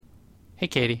Hey,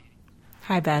 Katie.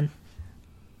 Hi, Ben.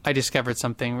 I discovered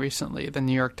something recently. The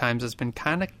New York Times has been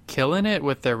kind of killing it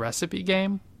with their recipe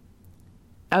game.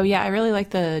 Oh, yeah, I really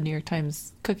like the New York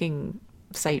Times cooking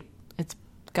site. It's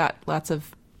got lots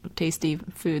of tasty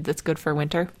food that's good for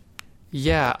winter.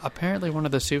 Yeah, apparently one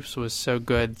of the soups was so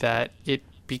good that it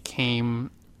became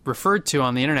referred to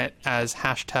on the internet as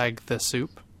 #thesoup.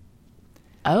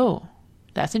 Oh,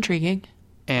 that's intriguing.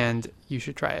 And you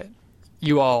should try it.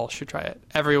 You all should try it.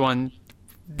 Everyone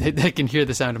that can hear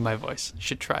the sound of my voice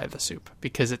should try the soup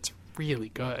because it's really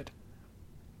good.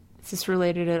 Is this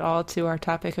related at all to our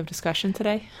topic of discussion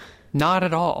today? Not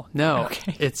at all. No.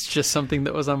 Okay. It's just something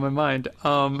that was on my mind.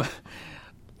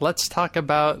 Let's talk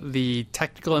about the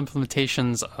technical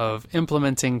implementations of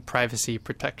implementing privacy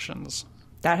protections.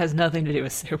 That has nothing to do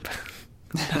with soup.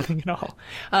 Nothing at all.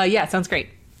 Yeah, sounds great.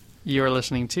 You're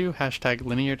listening to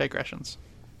 #linear digressions.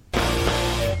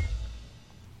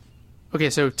 Okay,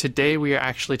 so today we are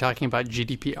actually talking about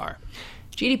GDPR.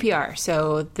 GDPR.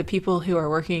 So the people who are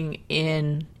working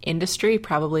in industry,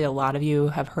 probably a lot of you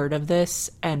have heard of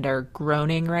this and are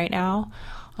groaning right now.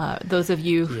 Those of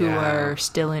you who are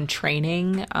still in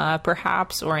training,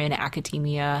 perhaps, or in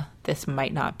academia, this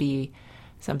might not be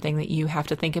something that you have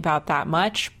to think about that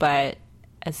much. But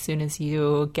as soon as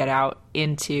you get out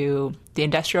into the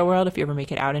industrial world, if you ever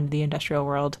make it out into the industrial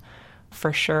world,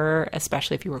 for sure,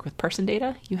 especially if you work with person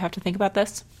data, you have to think about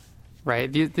this. Right.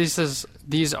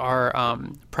 These are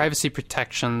privacy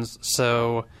protections.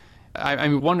 So, I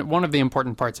mean, one of the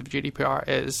important parts of GDPR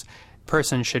is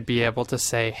person should be able to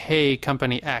say, "Hey,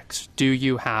 company X, do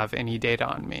you have any data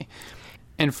on me?"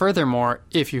 And furthermore,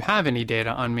 if you have any data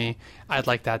on me, I'd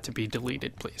like that to be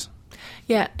deleted, please.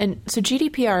 Yeah, and so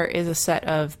GDPR is a set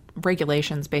of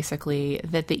regulations, basically,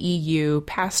 that the EU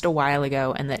passed a while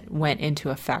ago and that went into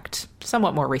effect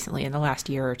somewhat more recently, in the last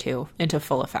year or two, into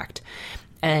full effect.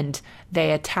 And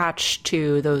they attach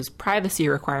to those privacy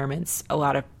requirements a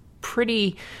lot of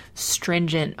pretty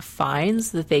stringent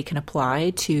fines that they can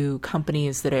apply to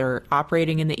companies that are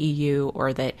operating in the EU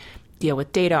or that deal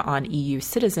with data on EU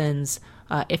citizens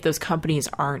if those companies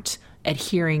aren't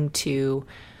adhering to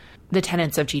the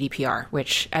tenets of GDPR,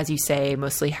 which, as you say,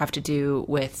 mostly have to do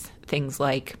with things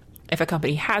like if a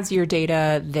company has your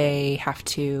data, they have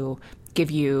to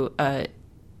give you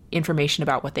information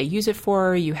about what they use it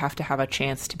for. You have to have a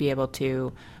chance to be able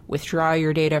to withdraw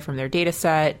your data from their data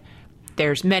set.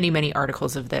 There's many, many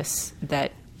articles of this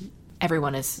that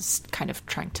everyone is kind of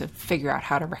trying to figure out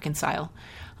how to reconcile.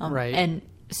 Right. And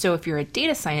so if you're a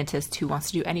data scientist who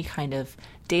wants to do any kind of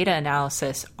data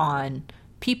analysis on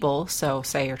people, so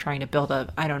say you're trying to build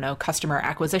customer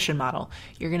acquisition model,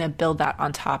 you're going to build that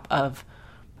on top of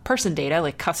person data,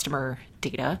 like customer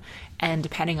data, and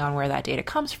depending on where that data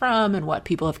comes from and what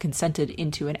people have consented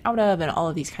into and out of and all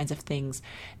of these kinds of things,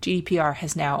 GDPR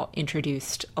has now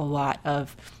introduced a lot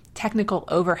of technical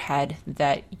overhead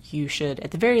that you should,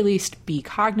 at the very least, be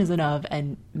cognizant of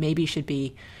and maybe should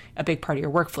be a big part of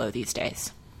your workflow these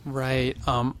days. Right.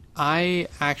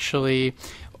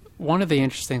 One of the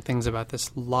interesting things about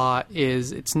this law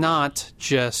is it's not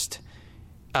just,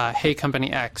 hey,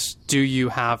 company X, do you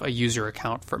have a user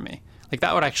account for me? Like,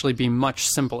 that would actually be much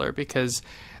simpler because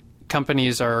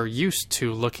companies are used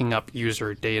to looking up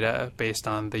user data based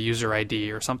on the user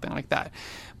ID or something like that.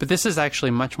 But this is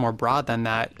actually much more broad than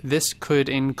that. This could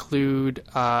include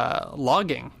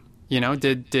logging. You know,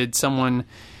 did someone...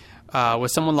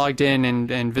 was someone logged in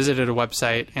and visited a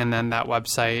website, and then that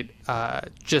website,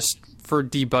 just for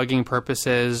debugging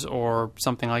purposes or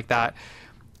something like that,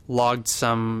 logged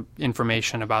some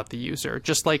information about the user.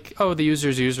 Just like, oh, the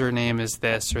user's username is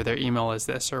this, or their email is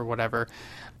this, or whatever.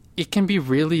 It can be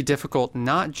really difficult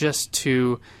not just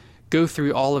to go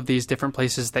through all of these different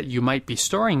places that you might be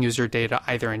storing user data,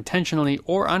 either intentionally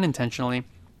or unintentionally,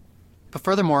 but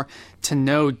furthermore, to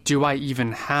know, do I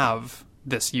even have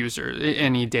this user,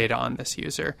 any data on this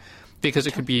user? Because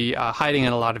it could be hiding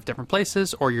in a lot of different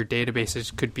places, or your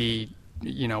databases could be,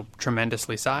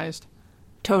 tremendously sized.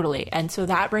 Totally. And so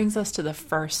that brings us to the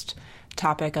first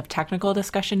topic of technical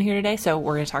discussion here today. So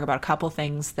we're going to talk about a couple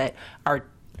things that are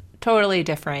totally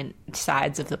different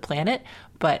sides of the planet,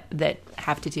 but that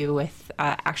have to do with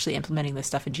actually implementing this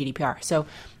stuff in GDPR. So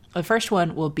the first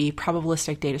one will be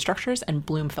probabilistic data structures and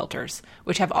Bloom filters,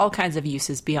 which have all kinds of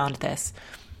uses beyond this,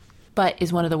 but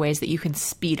is one of the ways that you can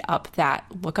speed up that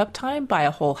lookup time by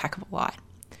a whole heck of a lot.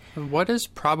 What does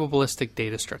probabilistic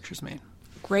data structures mean?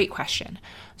 Great question.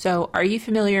 So are you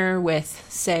familiar with,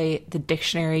 say, the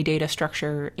dictionary data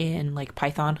structure in like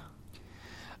Python?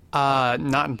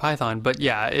 Not in Python, but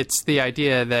yeah, it's the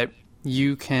idea that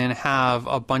you can have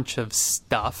a bunch of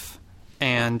stuff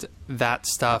and that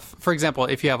stuff. For example,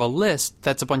 if you have a list,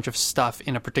 that's a bunch of stuff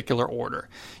in a particular order.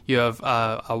 You have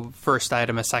a first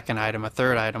item, a second item, a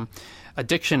third item. A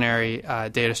dictionary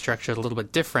data structure is a little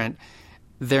bit different.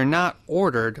 They're not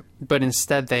ordered, but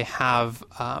instead they have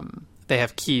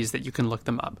keys that you can look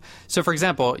them up. So, for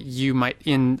example, you might,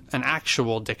 in an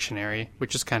actual dictionary,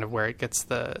 which is kind of where it gets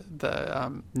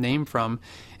the name from,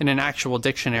 in an actual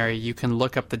dictionary, you can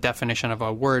look up the definition of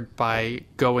a word by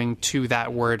going to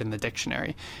that word in the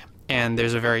dictionary. And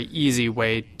there's a very easy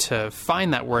way to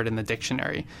find that word in the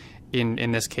dictionary.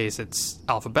 In this case, it's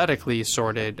alphabetically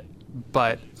sorted,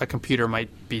 but a computer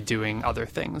might be doing other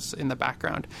things in the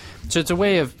background. So it's a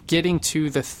way of getting to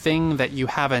the thing that you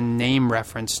have a name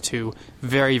reference to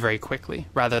very, very quickly,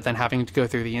 rather than having to go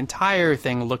through the entire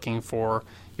thing looking for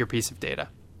your piece of data.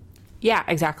 Yeah,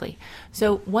 exactly.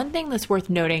 So one thing that's worth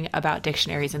noting about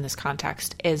dictionaries in this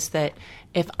context is that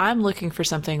if I'm looking for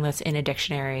something that's in a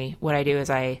dictionary, what I do is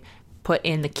I put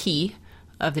in the key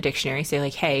of the dictionary, say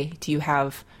like, hey, do you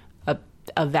have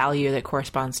a value that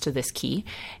corresponds to this key?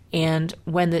 And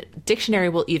when the dictionary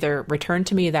will either return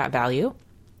to me that value,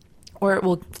 or it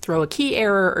will throw a key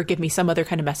error or give me some other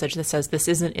kind of message that says this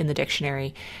isn't in the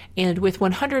dictionary. And with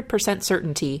 100%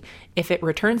 certainty, if it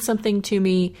returns something to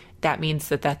me, that means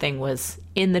that that thing was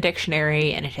in the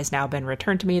dictionary and it has now been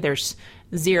returned to me. There's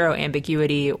zero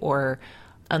ambiguity or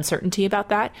uncertainty about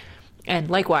that. And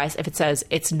likewise, if it says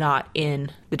it's not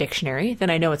in the dictionary,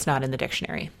 then I know it's not in the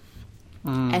dictionary.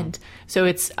 And so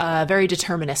it's very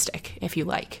deterministic, if you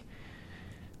like.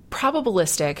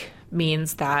 Probabilistic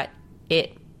means that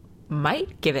it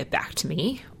might give it back to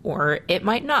me, or it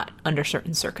might not under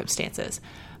certain circumstances.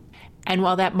 And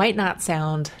while that might not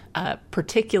sound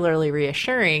particularly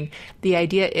reassuring, the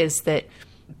idea is that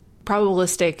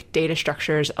probabilistic data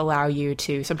structures allow you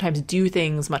to sometimes do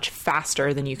things much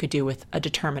faster than you could do with a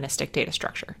deterministic data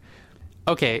structure.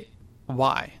 Okay,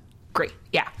 why? Great.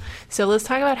 Yeah. So let's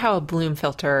talk about how a Bloom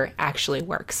filter actually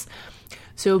works.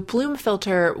 So Bloom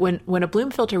filter, when a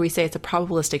Bloom filter, we say it's a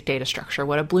probabilistic data structure.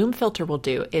 What a Bloom filter will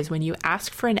do is when you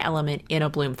ask for an element in a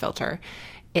Bloom filter,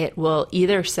 it will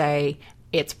either say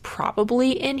it's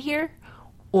probably in here,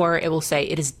 or it will say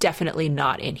it is definitely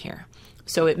not in here.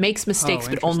 So it makes mistakes,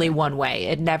 but only one way.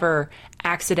 It never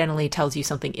accidentally tells you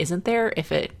something isn't there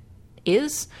if it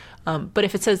is. But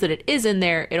if it says that it is in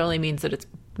there, it only means that it's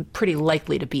pretty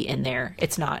likely to be in there.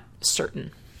 It's not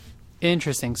certain.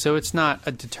 Interesting. So it's not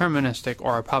a deterministic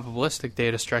or a probabilistic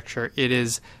data structure. It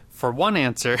is, for one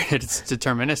answer, it's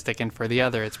deterministic, and for the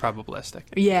other, it's probabilistic.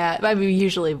 Yeah. I mean,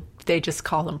 usually they just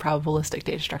call them probabilistic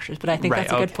data structures, but I think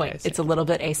that's a good point. It's a little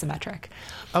bit asymmetric.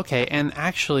 Okay. And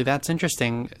actually, that's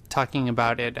interesting talking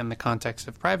about it in the context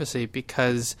of privacy,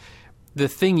 because the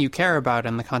thing you care about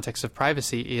in the context of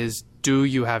privacy is, do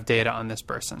you have data on this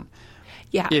person?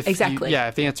 Yeah, exactly.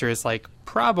 If the answer is like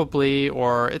probably,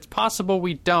 or it's possible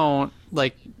we don't,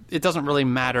 like, it doesn't really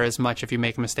matter as much if you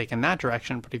make a mistake in that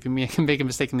direction, but if you make a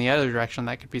mistake in the other direction,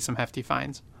 that could be some hefty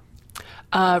fines.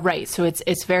 Right. So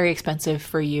it's very expensive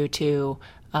for you to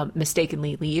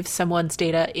mistakenly leave someone's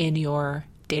data in your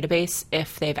database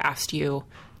if they've asked you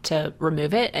to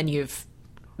remove it and you've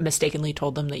mistakenly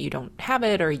told them that you don't have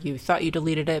it, or you thought you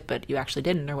deleted it, but you actually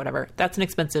didn't, or whatever. That's an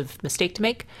expensive mistake to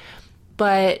make.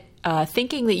 But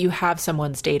thinking that you have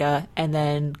someone's data and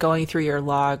then going through your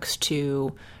logs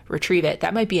to retrieve it,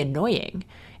 that might be annoying.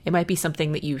 It might be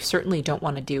something that you certainly don't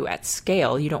want to do at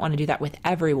scale. You don't want to do that with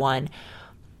everyone.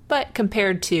 But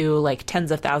compared to like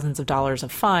tens of thousands of dollars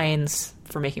of fines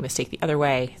for making a mistake the other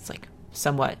way, it's like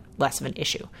somewhat less of an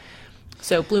issue.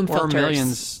 So Bloom filters... Or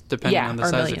millions, depending on the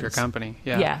size of your company.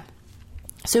 Yeah.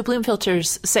 So Bloom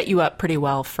filters set you up pretty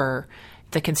well for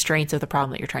the constraints of the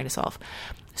problem that you're trying to solve.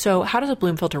 So how does a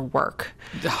Bloom filter work?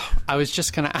 I was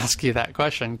just going to ask you that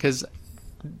question, because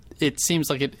it seems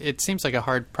like a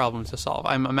hard problem to solve.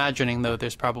 I'm imagining, though,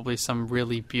 there's probably some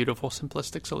really beautiful,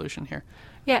 simplistic solution here.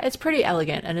 Yeah, it's pretty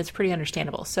elegant and it's pretty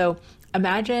understandable. So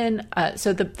imagine,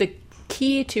 the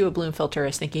key to a Bloom filter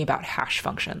is thinking about hash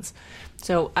functions.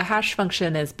 So a hash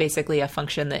function is basically a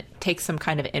function that takes some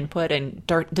kind of input and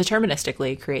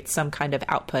deterministically creates some kind of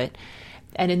output.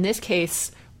 And in this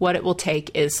case, what it will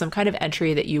take is some kind of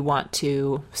entry that you want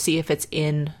to see if it's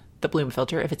in the Bloom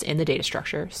filter, if it's in the data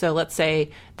structure. So let's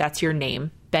say that's your name,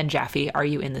 Ben Jaffe. Are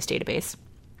you in this database?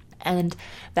 And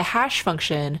the hash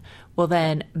function will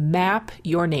then map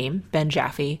your name, Ben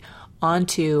Jaffe,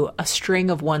 onto a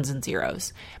string of ones and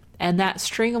zeros. And that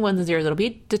string of ones and zeros, it'll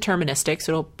be deterministic,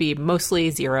 so it'll be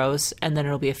mostly zeros, and then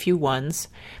it'll be a few ones.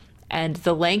 And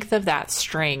the length of that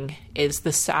string is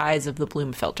the size of the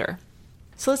Bloom filter.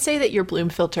 So let's say that your Bloom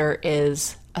filter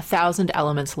is 1,000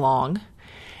 elements long,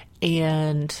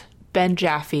 and Ben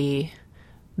Jaffe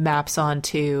maps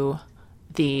onto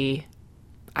the,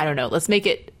 I don't know, let's make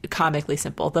it comically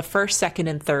simple. The first, second,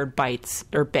 and third bytes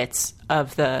or bits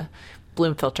of the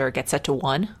Bloom filter get set to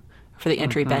 1 for the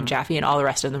entry Ben Jaffe, and all the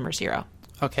rest of them are 0.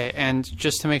 Okay, and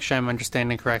just to make sure I'm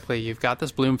understanding correctly, you've got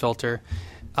this Bloom filter,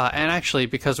 and actually,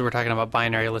 because we're talking about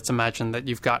binary, let's imagine that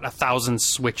you've got 1,000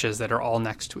 switches that are all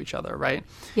next to each other, right?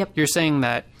 Yep. You're saying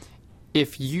that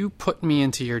if you put me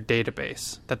into your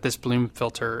database that this Bloom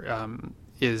filter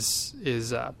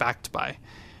is backed by,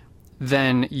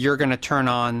 then you're going to turn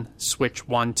on switch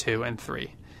 1, 2, and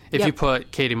 3. If you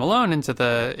put Katie Malone into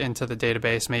the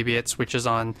database, maybe it switches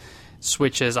on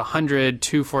switches 100,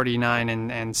 249,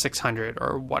 and 600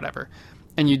 or whatever.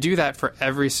 And you do that for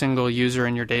every single user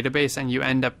in your database, and you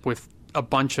end up with a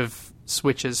bunch of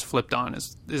switches flipped on.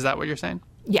 Is that what you're saying?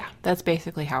 Yeah, that's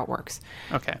basically how it works.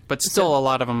 Okay, but still a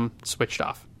lot of them switched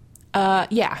off.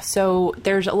 Yeah, so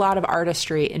there's a lot of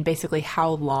artistry in basically how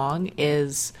long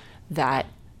is that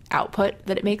output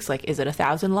that it makes. Like, is it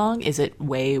 1,000 long? Is it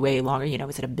way, way longer?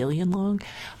 Is it 1 billion long?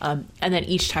 And then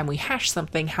each time we hash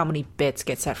something, how many bits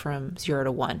get set from 0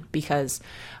 to 1? Because,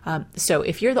 so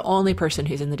if you're the only person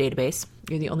who's in the database,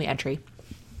 you're the only entry,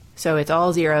 so it's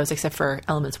all zeros except for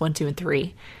elements 1, 2, and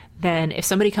 3, then if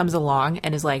somebody comes along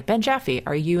and is like, Ben Jaffe,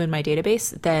 are you in my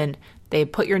database? Then they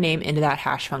put your name into that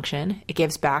hash function. It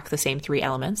gives back the same 3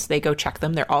 elements. They go check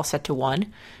them. They're all set to 1.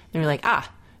 And they're like,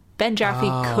 Ben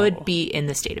Jaffe could be in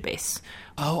this database.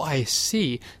 Oh, I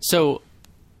see. So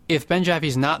if Ben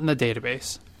Jaffe's not in the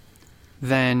database,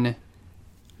 then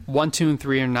 1, 2, and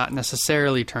 3 are not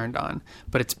necessarily turned on.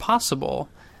 But it's possible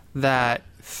that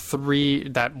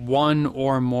 1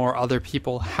 or more other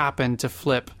people happen to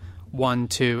flip 1,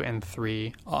 2, and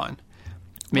 3 on.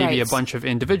 Maybe Right. a bunch of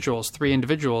individuals, 3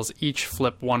 individuals, each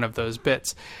flip one of those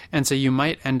bits. And so you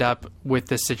might end up with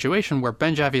this situation where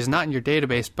Ben Jaffe is not in your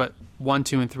database, but 1,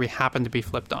 2, and 3 happen to be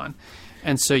flipped on.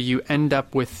 And so you end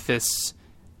up with this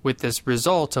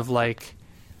result of, like,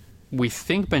 we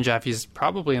think Ben Jaffe is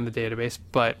probably in the database,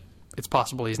 but it's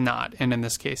possible he's not. And in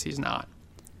this case, he's not.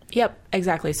 Yep,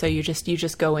 exactly. So you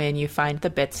just go in, you find the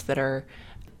bits that are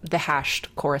the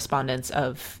hashed correspondence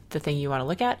of the thing you want to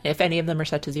look at. If any of them are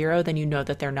set to 0, then you know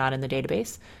that they're not in the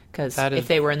database, because if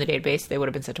they were in the database, they would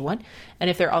have been set to 1. And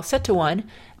if they're all set to 1,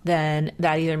 then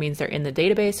that either means they're in the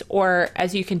database, or,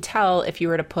 as you can tell, if you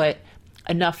were to put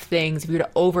enough things, if you were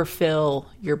to overfill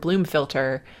your Bloom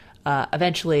filter,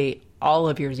 eventually all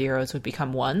of your zeros would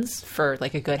become 1s for,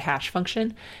 like, a good hash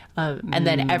function. And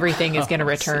then everything is going to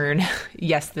return,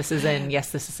 yes, this is in,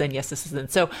 yes, this is in, yes, this is in.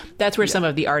 So that's where some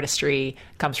of the artistry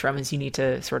comes from, is you need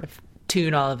to sort of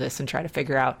tune all of this and try to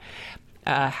figure out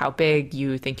how big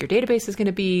you think your database is going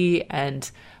to be, and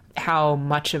how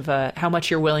much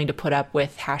you're willing to put up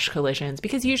with hash collisions.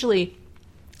 Because usually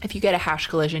if you get a hash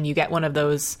collision, you get one of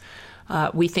those,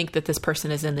 we think that this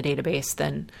person is in the database,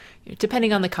 then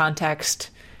depending on the context,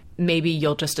 maybe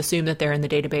you'll just assume that they're in the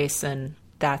database, and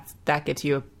that gives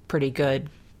you a pretty good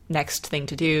next thing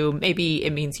to do. Maybe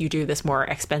it means you do this more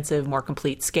expensive, more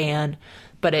complete scan,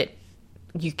 but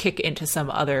you kick into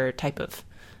some other type of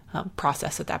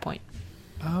process at that point.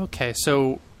 Okay,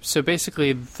 so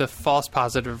basically the false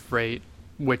positive rate,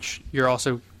 which you're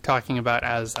also talking about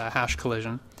as a hash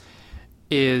collision,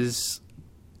 is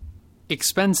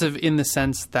expensive in the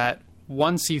sense that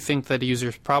once you think that a user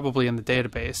is probably in the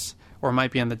database or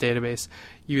might be in the database,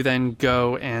 you then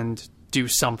go and do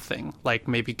something, like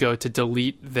maybe go to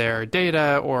delete their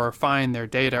data or find their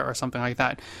data or something like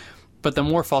that. But the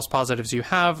more false positives you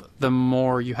have, the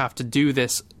more you have to do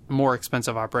this more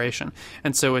expensive operation.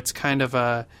 And so it's kind of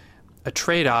a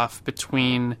trade-off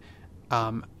between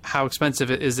how expensive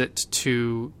is it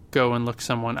to go and look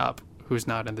someone up who's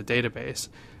not in the database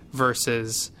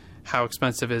versus how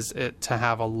expensive is it to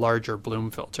have a larger Bloom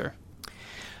filter.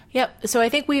 Yep. So I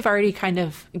think we've already kind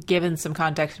of given some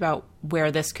context about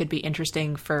where this could be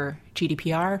interesting for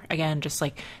GDPR. Again, just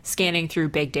like scanning through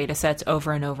big data sets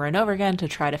over and over and over again to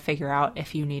try to figure out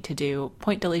if you need to do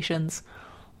point deletions.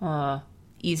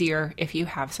 Easier if you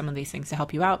have some of these things to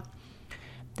help you out.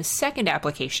 The second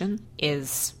application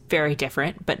is very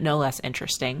different, but no less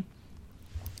interesting.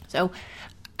 So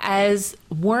as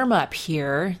warm-up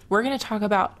here, we're going to talk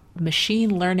about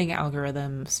machine learning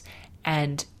algorithms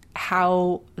and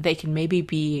how they can maybe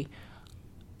be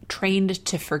trained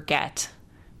to forget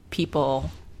people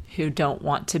who don't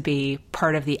want to be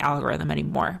part of the algorithm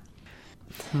anymore.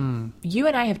 You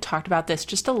and I have talked about this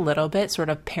just a little bit, sort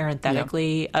of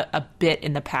parenthetically, a bit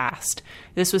in the past.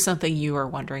 This was something you were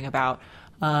wondering about.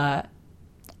 Want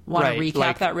to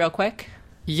recap that real quick?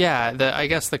 Yeah, I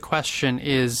guess the question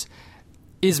is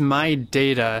my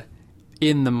data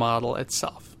in the model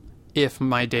itself? if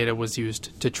my data was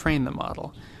used to train the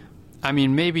model. I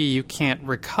mean, maybe you can't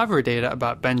recover data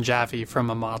about Ben Javi from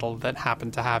a model that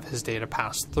happened to have his data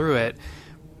passed through it,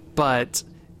 but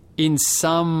in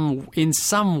some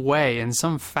way, in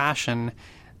some fashion,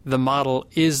 the model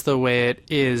is the way it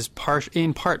is,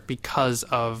 in part because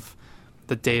of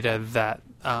the data that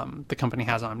the company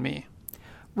has on me.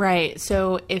 Right.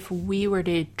 So if we were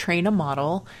to train a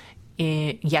model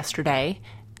yesterday,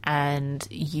 and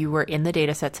you were in the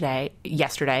data set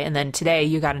yesterday, and then today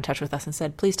you got in touch with us and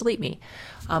said, please delete me,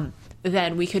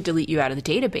 then we could delete you out of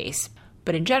the database.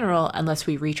 But in general, unless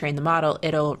we retrain the model,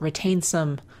 it'll retain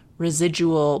some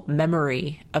residual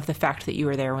memory of the fact that you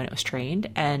were there when it was trained.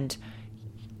 And,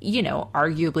 you know,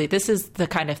 arguably, this is the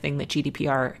kind of thing that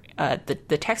GDPR,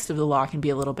 the text of the law can be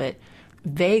a little bit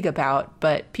vague about,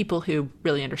 but people who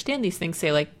really understand these things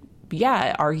say, like,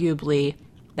 yeah, arguably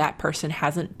that person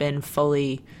hasn't been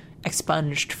fully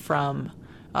expunged from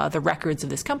the records of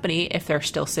this company if they're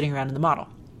still sitting around in the model.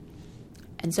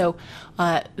 And so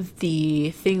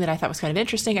the thing that I thought was kind of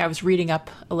interesting, I was reading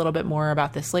up a little bit more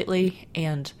about this lately,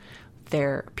 and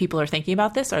people are thinking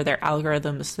about this. Are there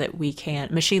algorithms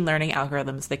that machine learning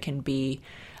algorithms that can be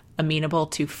amenable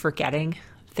to forgetting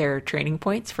their training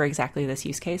points for exactly this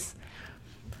use case?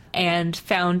 And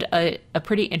found a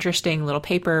pretty interesting little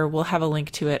paper. We'll have a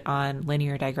link to it on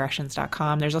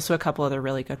lineardigressions.com. There's also a couple other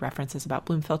really good references about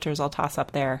Bloom filters I'll toss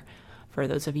up there for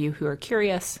those of you who are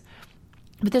curious.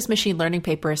 But this machine learning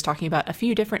paper is talking about a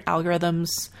few different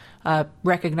algorithms,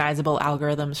 recognizable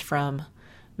algorithms from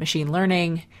machine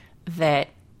learning that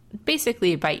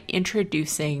basically by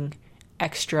introducing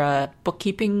extra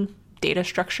bookkeeping data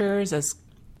structures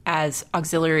as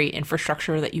auxiliary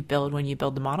infrastructure that you build when you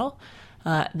build the model,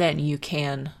 then you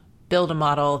can build a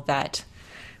model that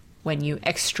when you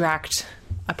extract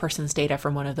a person's data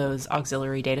from one of those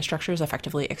auxiliary data structures,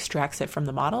 effectively extracts it from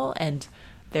the model and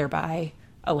thereby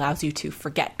allows you to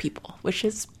forget people, which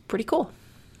is pretty cool.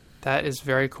 That is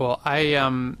very cool.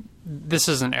 This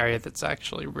is an area that's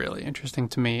actually really interesting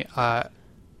to me. A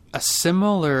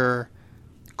similar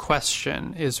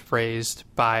question is raised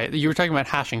by, you were talking about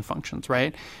hashing functions,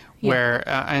 right? Yeah. Where,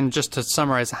 and just to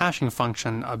summarize a hashing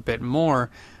function a bit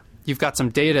more, you've got some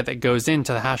data that goes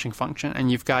into the hashing function,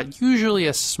 and you've got usually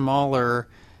a smaller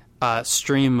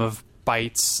stream of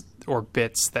bytes or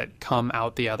bits that come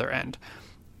out the other end.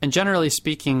 And generally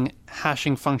speaking,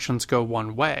 hashing functions go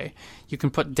one way. You can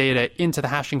put data into the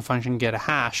hashing function, get a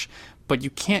hash, but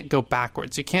you can't go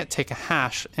backwards. You can't take a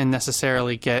hash and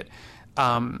necessarily get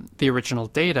the original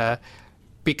data,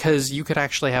 because you could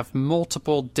actually have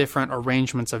multiple different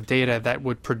arrangements of data that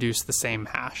would produce the same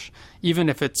hash, even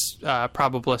if it's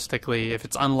probabilistically, if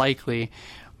it's unlikely,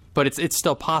 but it's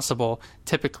still possible.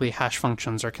 Typically, hash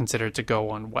functions are considered to go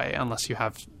one way unless you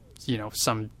have,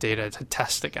 some data to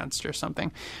test against or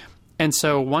something. And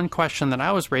so one question that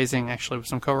I was raising actually with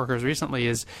some coworkers recently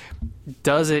is,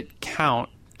 does it count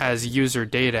as user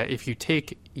data if you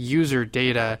take user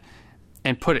data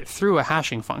and put it through a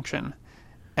hashing function?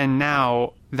 And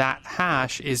now that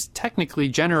hash is technically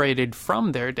generated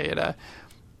from their data,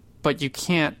 but you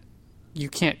can't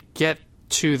get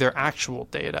to their actual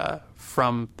data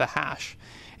from the hash.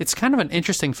 It's kind of an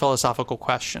interesting philosophical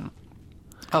question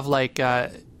of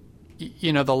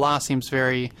the law seems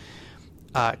very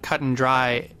cut and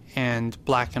dry and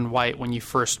black and white when you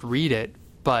first read it,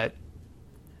 but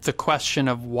the question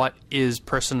of what is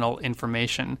personal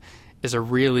information is a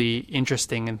really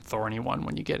interesting and thorny one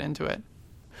when you get into it.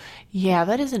 Yeah,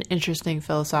 that is an interesting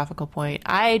philosophical point.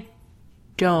 I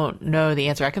don't know the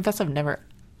answer. I confess I've never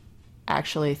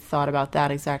actually thought about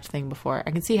that exact thing before.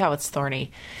 I can see how it's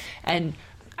thorny. And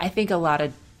I think a lot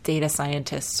of data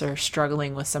scientists are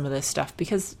struggling with some of this stuff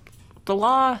because the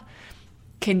law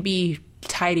can be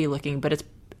tidy looking, but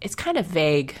it's kind of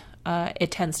vague.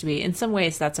 It tends to be. In some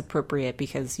ways that's appropriate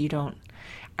because you don't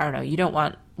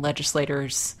want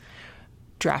legislators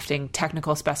drafting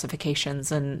technical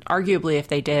specifications, and arguably if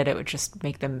they did, it would just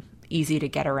make them easy to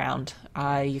get around.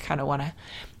 You kind of want to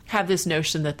have this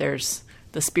notion that there's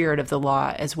the spirit of the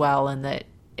law as well, and that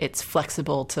it's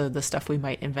flexible to the stuff we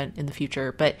might invent in the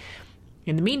future. But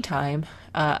in the meantime,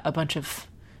 a bunch of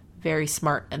very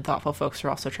smart and thoughtful folks are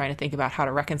also trying to think about how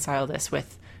to reconcile this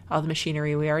with all the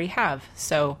machinery we already have.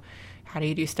 So how do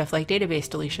you do stuff like database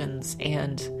deletions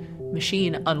and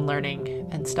machine unlearning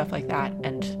and stuff like that?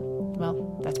 And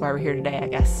well, that's why we're here today, I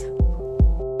guess.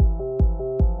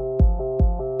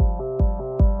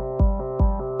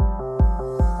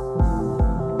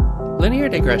 Linear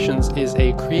Digressions is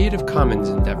a Creative Commons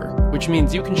endeavor, which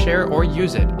means you can share or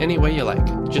use it any way you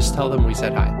like. Just tell them we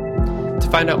said hi. To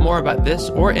find out more about this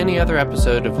or any other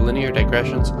episode of Linear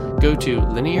Digressions, go to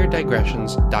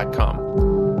lineardigressions.com.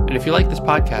 And if you like this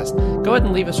podcast, go ahead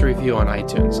and leave us a review on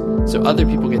iTunes so other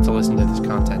people get to listen to this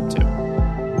content too.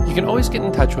 You can always get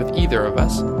in touch with either of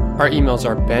us. Our emails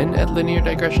are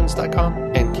ben@lineardigressions.com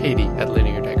and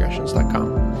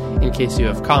katie@lineardigressions.com in case you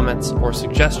have comments or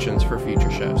suggestions for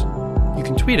future shows. You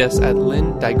can tweet us at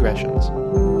lindigressions.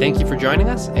 Thank you for joining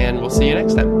us, and we'll see you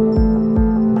next time.